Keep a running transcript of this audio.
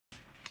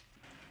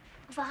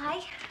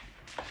Vi,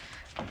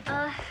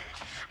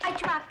 I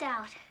dropped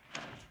out.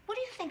 What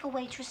do you think of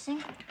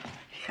waitressing?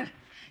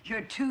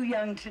 You're too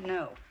young to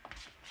know.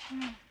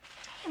 Hey,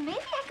 maybe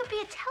I could be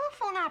a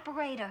telephone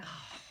operator.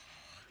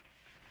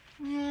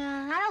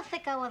 Yeah, I don't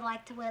think I would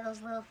like to wear those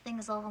little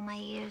things over my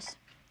ears.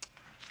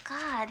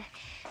 God,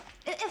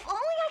 if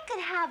only I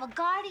could have a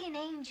guardian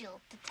angel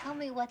to tell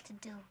me what to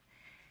do.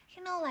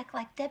 You know,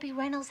 like Debbie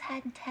Reynolds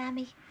had in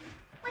Tammy.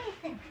 What do you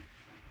think?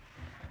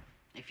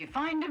 If you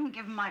find him,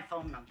 give him my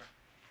phone number.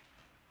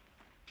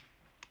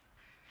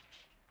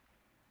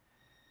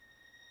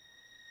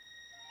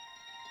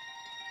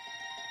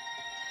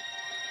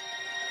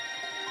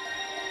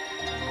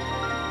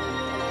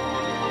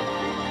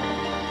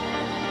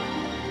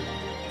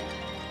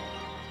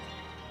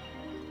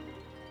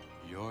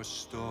 Your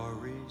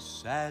story's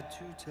sad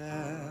to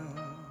tell,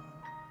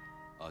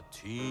 a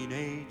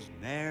teenage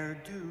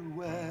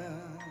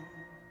ne'er-do-well,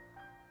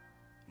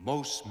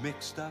 most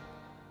mixed up,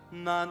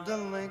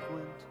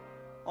 non-delinquent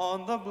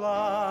on the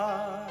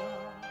block.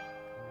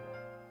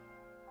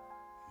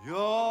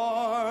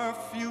 Your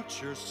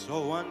future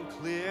so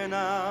unclear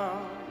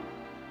now,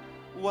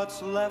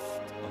 what's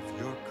left of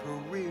your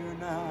career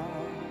now?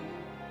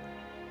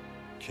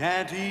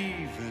 Can't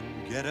even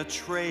get a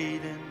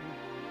trade-in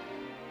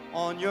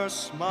on your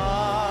smile.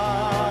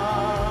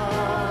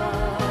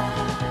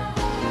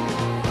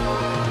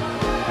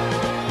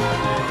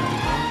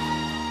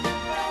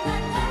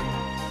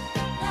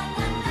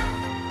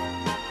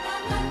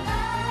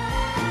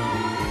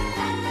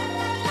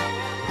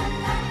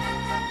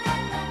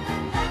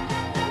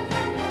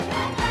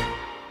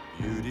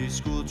 Beauty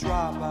school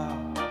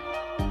dropout,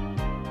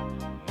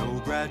 no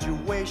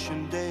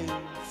graduation day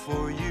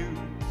for you.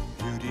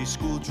 Beauty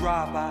school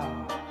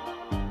dropout,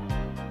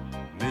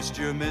 missed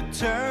your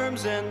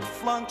midterms and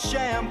flunked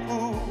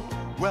shampoo.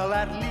 Well,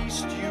 at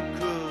least you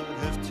could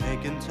have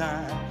taken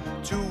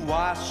time to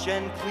wash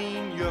and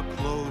clean your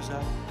clothes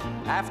up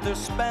after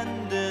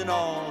spending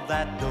all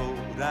that dough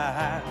to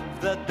have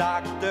the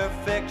doctor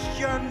fix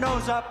your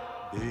nose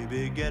up.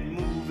 Baby, get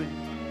moving.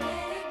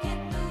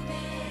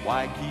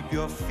 Why keep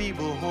your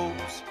feeble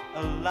hopes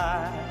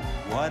alive?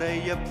 What are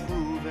you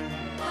proving?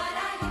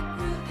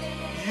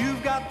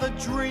 You've got the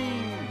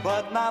dream,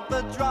 but not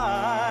the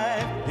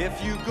drive. If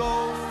you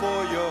go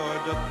for your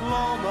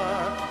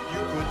diploma,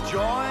 you could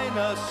join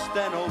a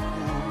steno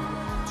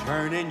pool,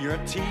 turn in your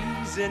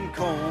T's and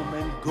comb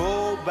and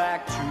go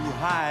back to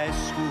high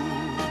school.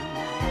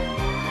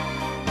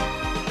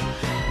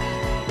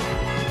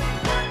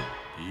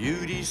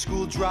 Beauty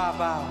school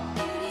dropout,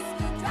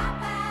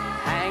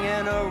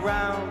 hanging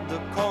around the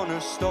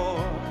corner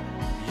store.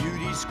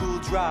 Beauty school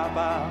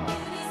dropout,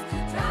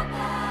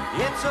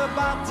 it's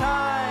about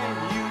time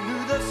you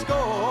knew the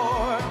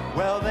score.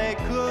 Well, they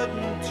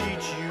couldn't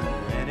teach you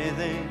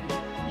anything.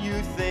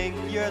 You think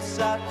you're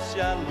such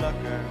a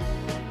looker,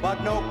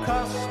 but no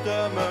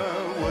customer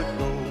would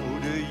go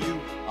to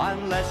you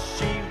unless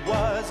she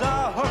was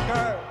a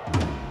hooker.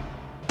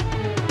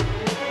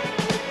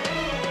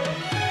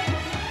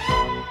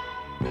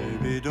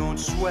 Baby, don't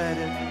sweat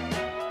it.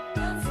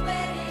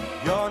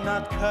 You're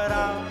not cut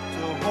out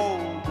to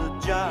hold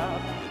a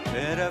job. You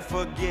better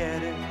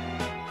forget it.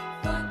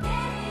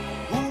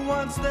 Who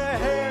wants their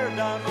hair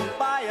done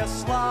by a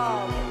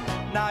slob?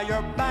 Now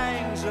your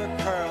bangs are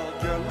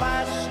curled, your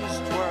lashes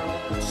twirl.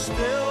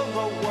 Still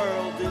the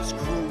world is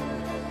cruel.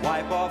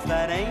 Wipe off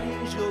that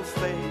angel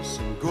face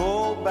and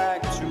go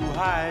back to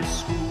high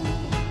school.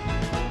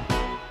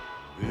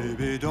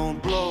 Baby,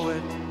 don't blow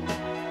it.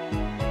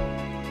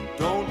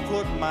 Don't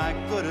put my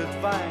good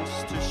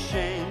advice to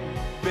shame.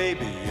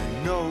 Baby, you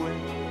know it.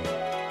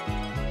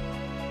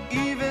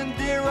 Even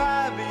dear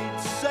Abby'd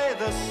say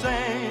the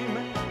same.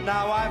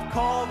 Now I've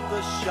called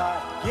the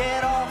shot,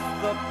 get off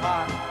the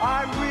pot.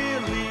 I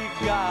really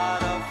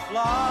gotta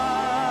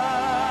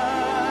fly.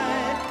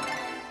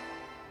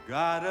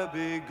 Gotta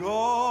be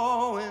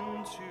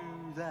going to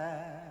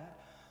that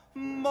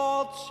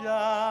malt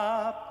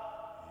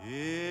shop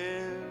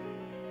in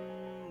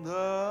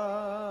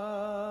the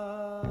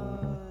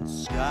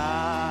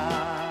sky.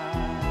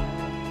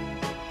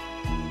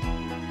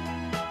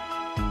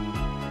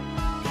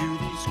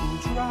 Beauty school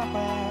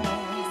dropout,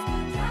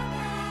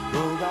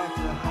 go back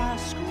to high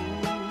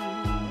school.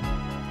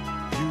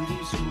 Beauty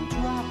school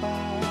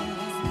dropout,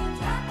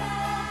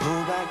 go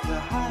back to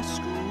high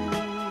school.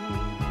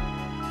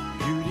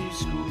 Beauty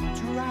school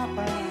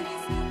dropout,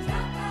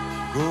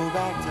 go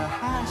back to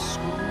high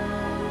school.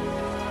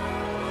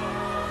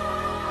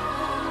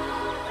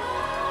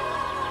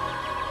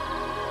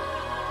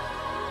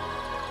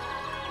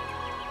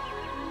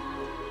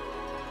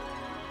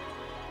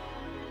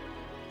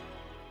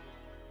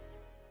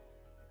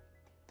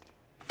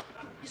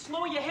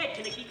 Lower your head,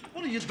 Kanicky.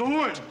 What are you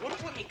doing?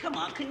 Hey, come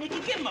on,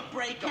 Kanicky, give him a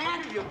break, I'll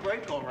huh? give you a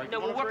break, all right. No,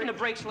 we're working the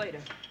breaks later.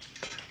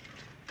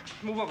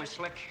 Move over,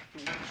 Slick.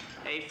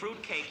 Hey,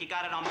 fruitcake, you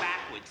got it on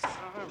backwards. All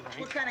right.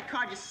 What kind of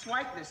card you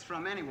swipe this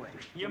from, anyway?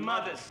 Your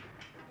mother's.